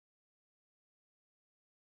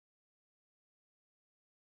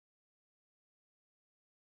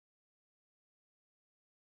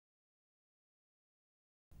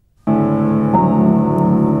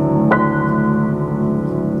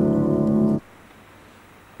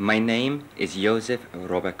My name is Józef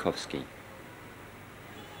Robakowski.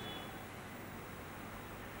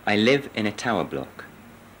 I live in a tower block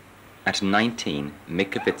at 19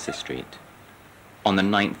 Mikovice Street on the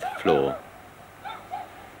 9th floor.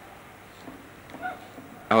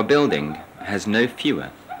 Our building has no fewer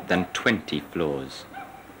than 20 floors.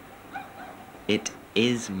 It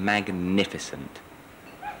is magnificent,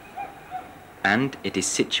 and it is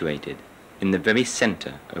situated in the very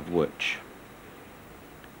center of Łódź.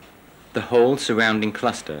 The whole surrounding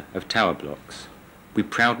cluster of tower blocks we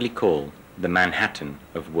proudly call the Manhattan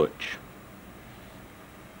of Łódź.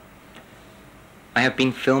 I have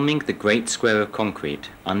been filming the great square of concrete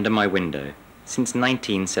under my window since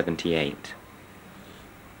 1978.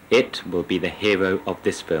 It will be the hero of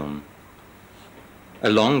this film,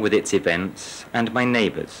 along with its events and my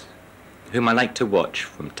neighbors, whom I like to watch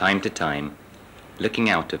from time to time, looking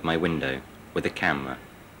out of my window with a camera.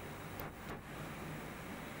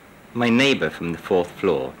 My neighbor from the 4th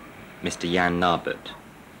floor, Mr. Jan Narbert,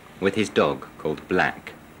 with his dog called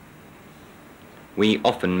Black. We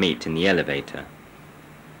often meet in the elevator.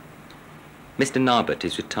 Mr. Narbert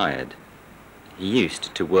is retired. He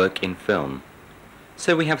used to work in film,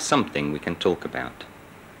 so we have something we can talk about.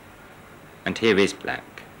 And here is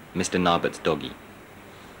Black, Mr. Narbert's doggy.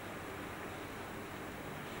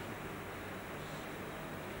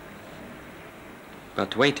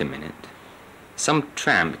 But wait a minute. Some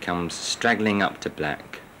tramp comes straggling up to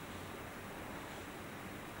Black.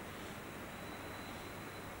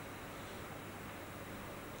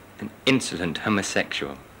 An insolent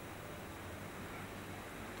homosexual.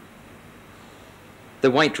 The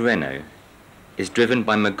white Renault is driven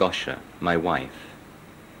by Małgosia, my wife,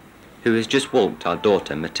 who has just walked our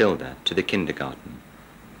daughter Matilda to the kindergarten.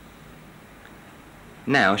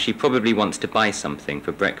 Now she probably wants to buy something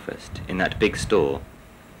for breakfast in that big store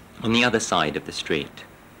on the other side of the street.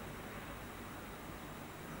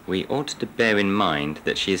 We ought to bear in mind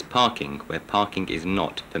that she is parking where parking is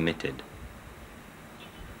not permitted.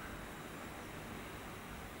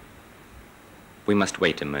 We must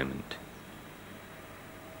wait a moment.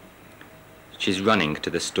 She's running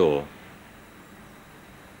to the store.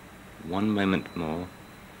 One moment more.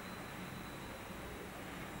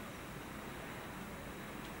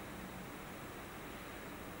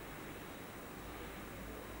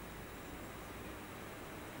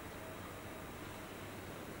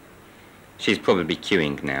 She's probably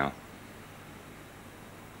queuing now.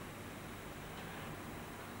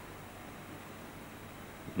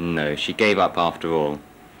 No, she gave up after all.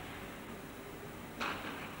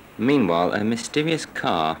 Meanwhile, a mysterious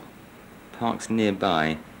car parks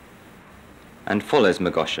nearby and follows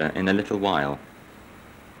Małgosia in a little while.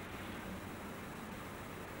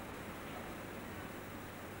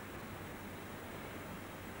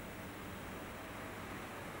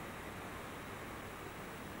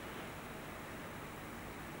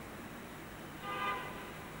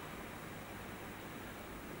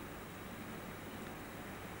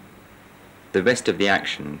 The rest of the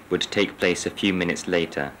action would take place a few minutes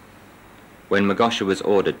later, when Małgosia was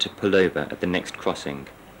ordered to pull over at the next crossing.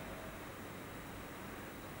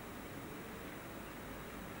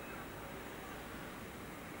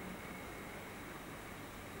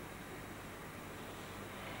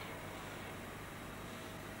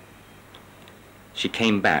 She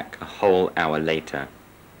came back a whole hour later,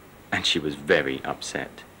 and she was very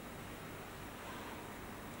upset.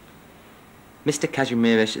 Mr.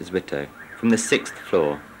 Kazimierz Zwito, from the 6th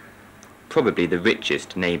floor, probably the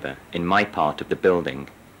richest neighbor in my part of the building.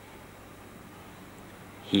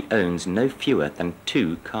 He owns no fewer than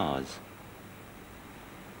 2 cars.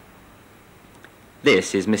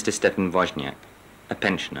 This is Mr. Stefan Wozniak, a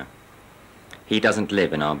pensioner. He doesn't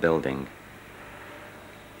live in our building.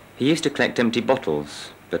 He used to collect empty bottles,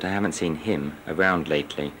 but I haven't seen him around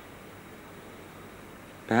lately.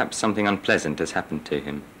 Perhaps something unpleasant has happened to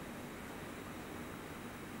him.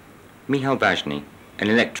 Michal Ważny, an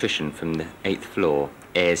electrician from the 8th floor,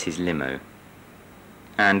 airs his limo.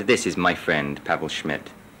 And this is my friend, Pavel Schmidt,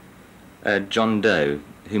 a John Doe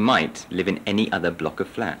who might live in any other block of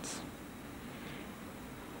flats.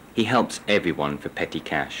 He helps everyone for petty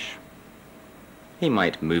cash. He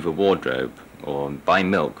might move a wardrobe or buy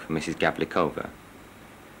milk for Mrs. Gavlikova.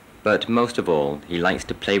 But most of all, he likes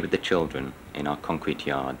to play with the children in our concrete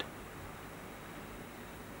yard.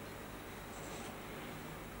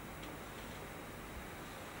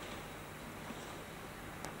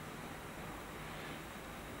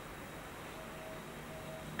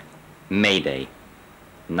 May Day,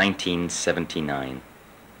 1979.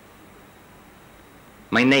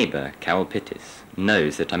 My neighbor, Karol Pittis,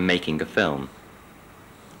 knows that I'm making a film.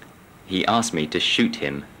 He asked me to shoot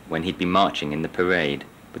him when he'd be marching in the parade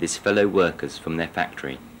with his fellow workers from their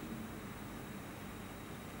factory.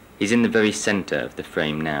 He's in the very center of the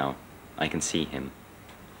frame now. I can see him.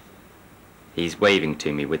 He's waving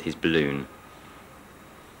to me with his balloon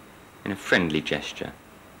in a friendly gesture.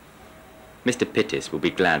 Mr. Pittis will be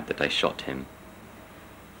glad that I shot him.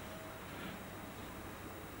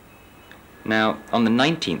 Now, on the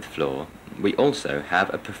 19th floor, we also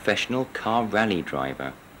have a professional car rally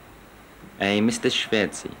driver, a Mr.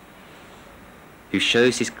 Schwerzi, who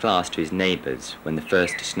shows his class to his neighbors when the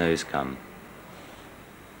first snows come.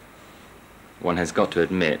 One has got to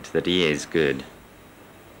admit that he is good.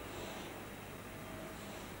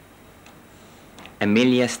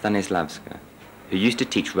 Emilia Stanislavska, who used to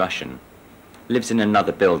teach Russian, lives in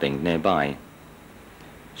another building nearby.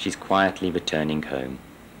 She's quietly returning home.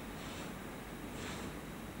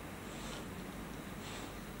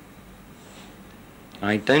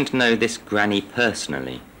 I don't know this granny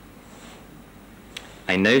personally.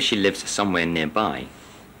 I know she lives somewhere nearby,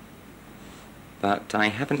 but I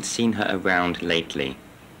haven't seen her around lately.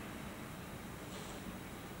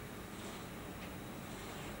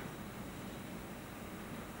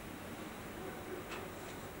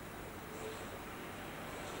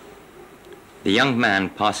 The young man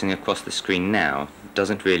passing across the screen now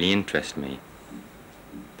doesn't really interest me,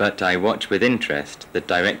 but I watch with interest the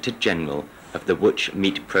Director General of the Łódź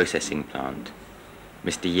meat processing plant,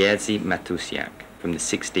 Mr. Jerzy Matusiak, from the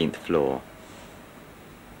 16th floor.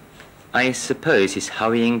 I suppose he's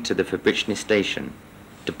hurrying to the Fabryczny station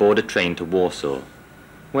to board a train to Warsaw,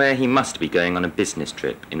 where he must be going on a business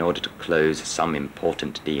trip in order to close some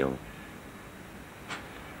important deal.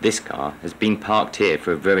 This car has been parked here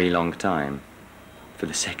for a very long time, for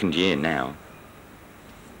the second year now.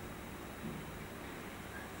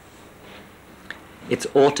 It's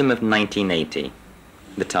autumn of 1980,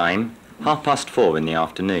 the time 4:30 in the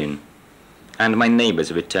afternoon, and my neighbors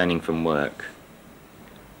are returning from work.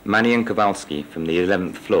 Marian Kowalski from the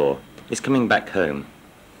 11th floor is coming back home.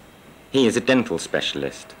 He is a dental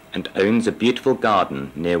specialist and owns a beautiful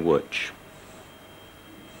garden near Łódź.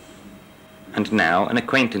 And now an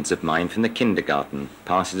acquaintance of mine from the kindergarten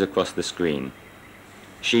passes across the screen.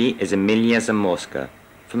 She is Emilia Zamorska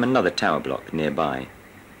from another tower block nearby.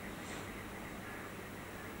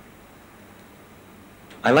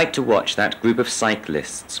 I like to watch that group of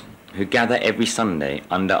cyclists who gather every Sunday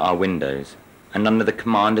under our windows and under the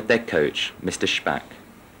command of their coach, Mr. Spack.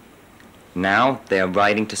 Now they are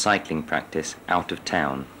riding to cycling practice out of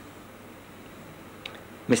town.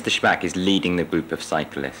 Mr. Spack is leading the group of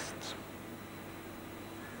cyclists.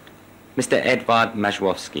 Mr. Edward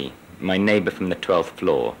Majwowski, my neighbor from the 12th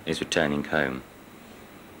floor, is returning home.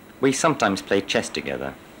 We sometimes play chess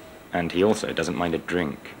together, and he also doesn't mind a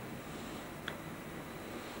drink.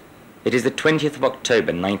 It is the 20th of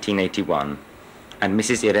October 1981, and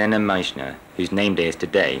Mrs. Irena Meissner, whose name day is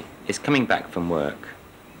today, is coming back from work.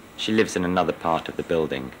 She lives in another part of the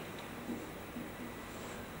building.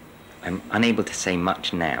 I'm unable to say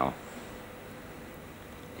much now.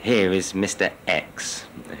 Here is Mr. X,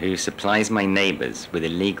 who supplies my neighbors with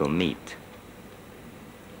illegal meat.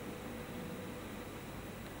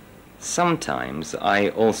 Sometimes I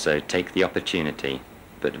also take the opportunity,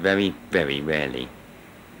 but very, very rarely.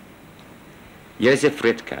 Józef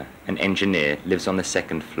Rytka, an engineer, lives on the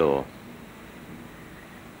 2nd floor.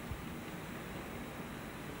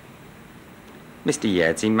 Mr.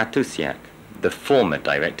 Jerzy Matusiak, the former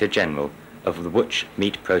Director General of the Łódź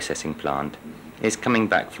meat processing plant, is coming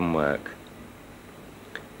back from work.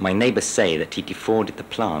 My neighbors say that he defrauded the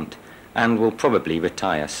plant and will probably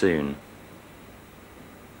retire soon.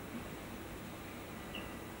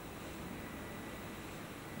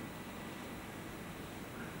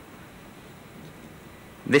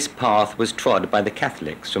 This path was trod by the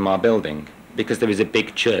Catholics from our building because there is a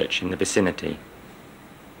big church in the vicinity.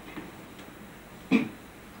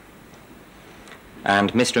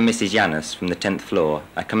 And Mr. and Mrs. Janus from the 10th floor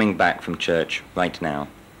are coming back from church right now.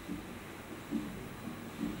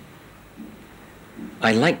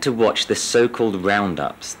 I like to watch the so-called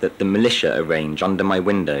roundups that the militia arrange under my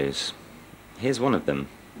windows. Here's one of them.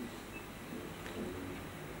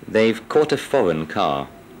 They've caught a foreign car,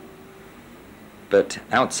 but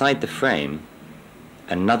outside the frame,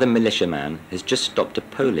 another militiaman has just stopped a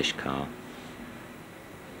Polish car.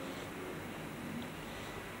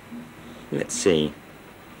 Let's see.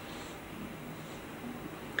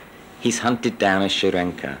 He's hunted down a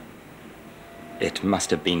Syrenka. It must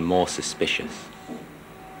have been more suspicious.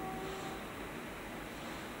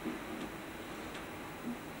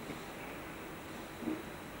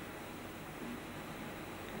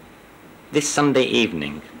 This Sunday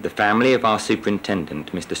evening, the family of our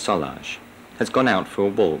superintendent, Mr. Solage, has gone out for a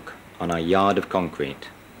walk on our yard of concrete.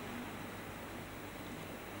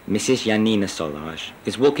 Mrs. Janina Solage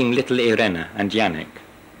is walking little Irena and Yannick,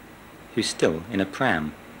 who's still in a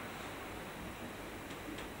pram.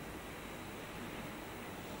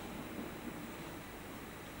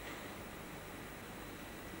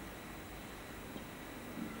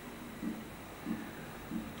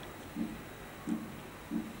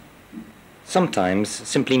 Sometimes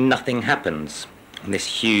simply nothing happens on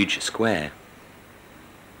this huge square.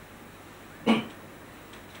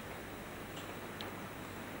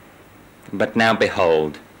 But now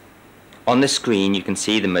behold, on the screen you can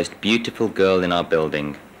see the most beautiful girl in our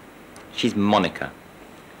building. She's Monica,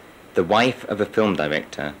 the wife of a film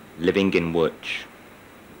director living in Łódź.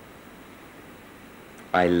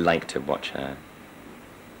 I like to watch her.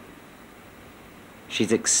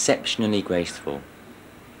 She's exceptionally graceful.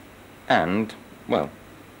 And, well,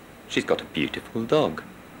 she's got a beautiful dog.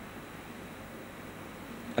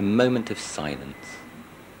 A moment of silence.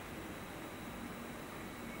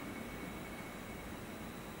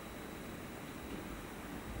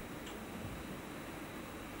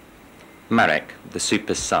 Marek, the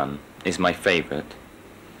super son, is my favourite.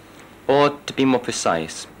 Or, to be more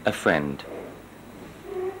precise, a friend.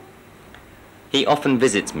 He often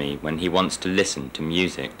visits me when he wants to listen to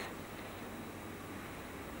music.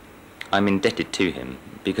 I'm indebted to him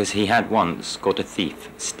because he had once caught a thief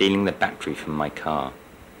stealing the battery from my car.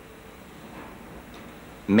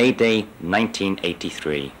 May Day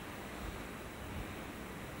 1983.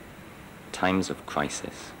 Times of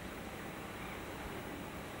crisis.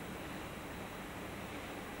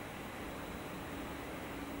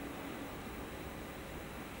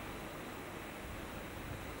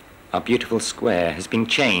 Our beautiful square has been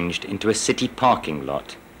changed into a city parking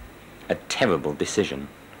lot. A terrible decision.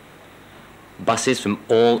 Buses from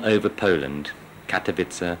all over Poland,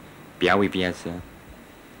 Katowice, Białowieża,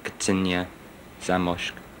 Kędzierzyna,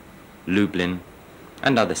 Zamość, Lublin,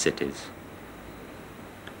 and other cities.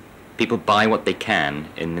 People buy what they can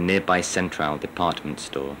in the nearby Central department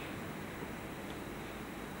store.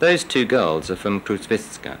 Those two girls are from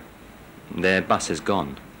Kruszwica. Their bus has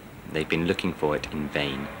gone. They've been looking for it in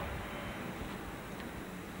vain.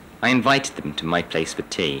 I invited them to my place for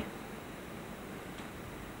tea.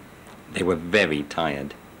 They were very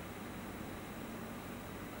tired.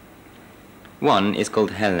 One is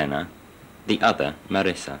called Helena, the other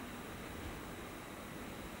Marissa.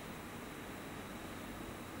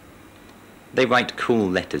 They write cool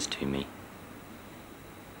letters to me.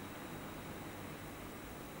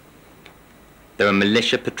 There are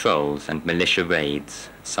militia patrols and militia raids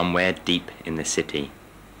somewhere deep in the city.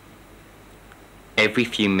 Every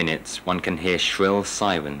few minutes one can hear shrill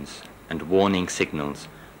sirens and warning signals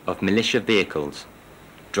of militia vehicles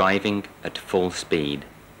driving at full speed.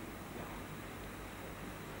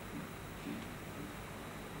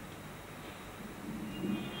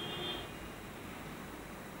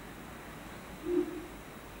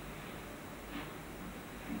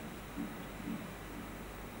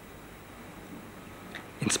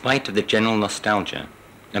 In spite of the general nostalgia,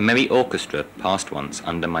 a merry orchestra passed once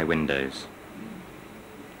under my windows.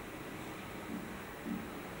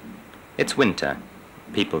 It's winter.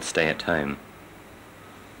 People stay at home.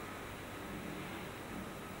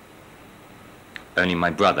 Only my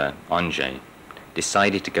brother, Andrzej,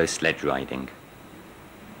 decided to go sledge riding.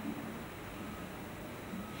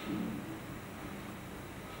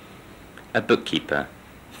 A bookkeeper,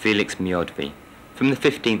 Felix Miodvi, from the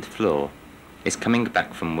 15th floor, is coming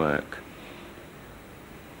back from work.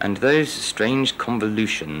 And those strange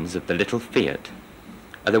convolutions of the little Fiat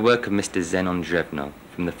are the work of Mr. Zenon Drevno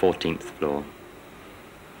from the 14th floor.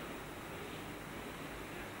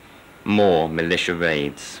 More militia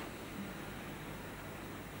raids.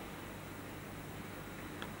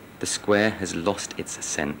 The square has lost its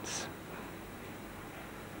sense.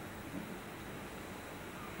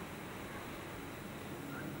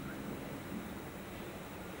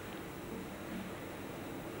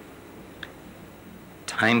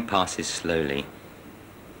 Time passes slowly.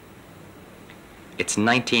 It's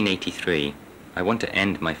 1983. I want to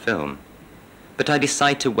end my film, but I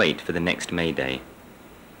decide to wait for the next May Day.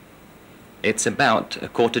 It's about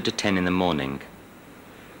 9:45 in the morning.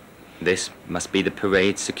 This must be the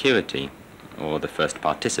parade's security, or the first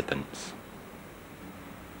participants.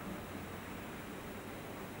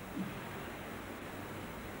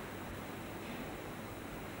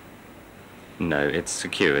 No, it's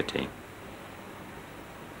security.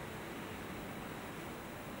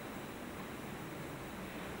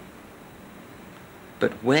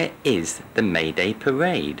 But where is the May Day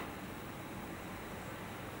parade?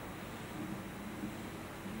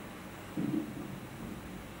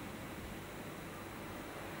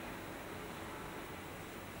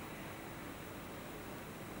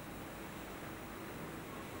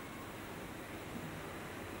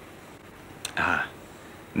 Ah,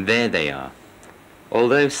 there they are,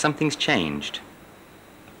 although something's changed.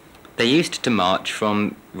 They used to march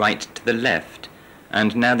from right to the left,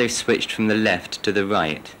 and now they've switched from the left to the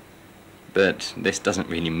right. But this doesn't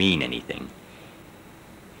really mean anything.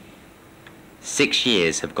 6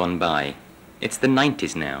 years have gone by. It's the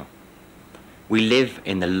 90s now. We live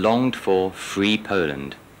in the longed-for free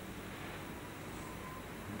Poland.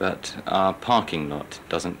 But our parking lot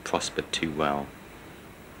doesn't prosper too well.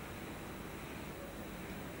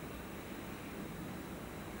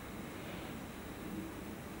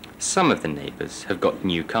 Some of the neighbours have got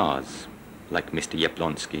new cars, like Mr.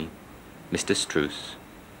 Jablonski, Mr. Struss,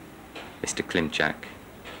 Mr. Klimczak,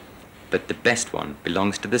 but the best one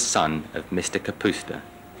belongs to the son of Mr. Kapusta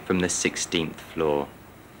from the 16th floor.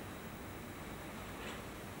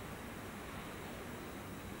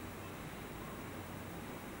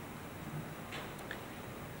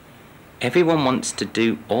 Everyone wants to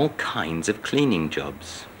do all kinds of cleaning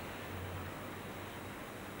jobs.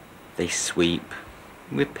 They sweep,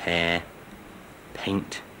 repair,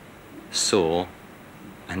 paint, saw,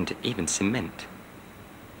 and even cement.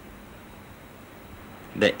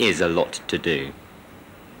 There is a lot to do,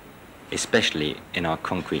 especially in our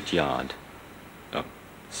concrete yard. Oh,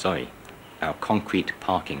 sorry, our concrete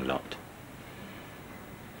parking lot.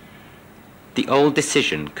 The old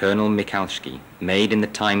decision Colonel Michalski made in the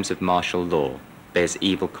times of martial law bears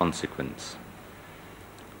evil consequence.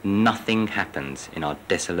 Nothing happens in our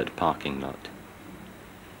desolate parking lot.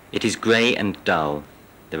 It is grey and dull.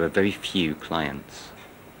 There are very few clients.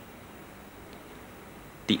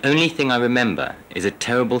 The only thing I remember is a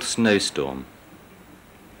terrible snowstorm,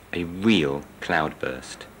 a real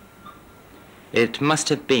cloudburst. It must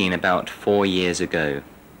have been about 4 years ago.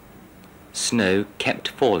 Snow kept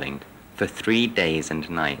falling for 3 days and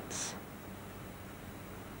nights.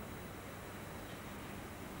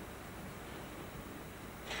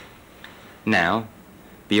 Now,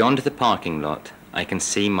 beyond the parking lot, I can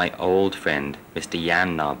see my old friend, Mr.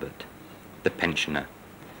 Jan Narbert, the pensioner,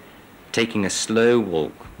 taking a slow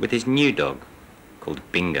walk with his new dog, called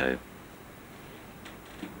Bingo.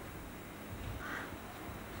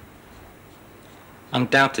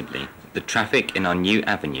 Undoubtedly, the traffic in our new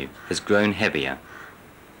avenue has grown heavier.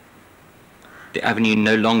 The avenue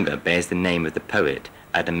no longer bears the name of the poet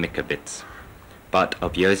Adam Mickiewicz, but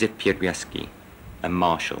of Józef Piłsudski, a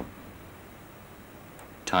marshal.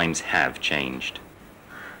 Times have changed.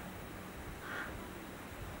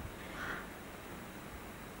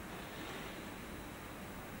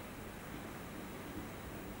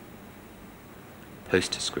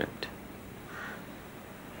 Postscript.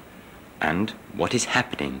 And what is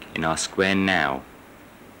happening in our square now,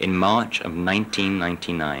 in March of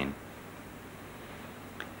 1999?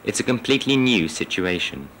 It's a completely new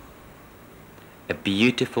situation. A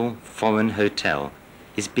beautiful foreign hotel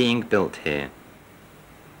is being built here.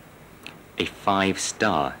 A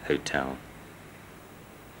 5-star hotel.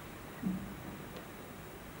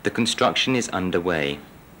 The construction is underway,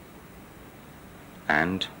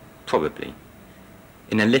 and probably,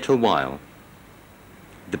 in a little while,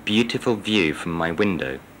 the beautiful view from my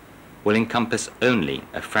window will encompass only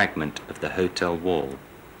a fragment of the hotel wall,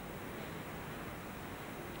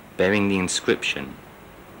 bearing the inscription,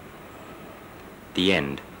 "The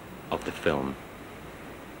end of the film."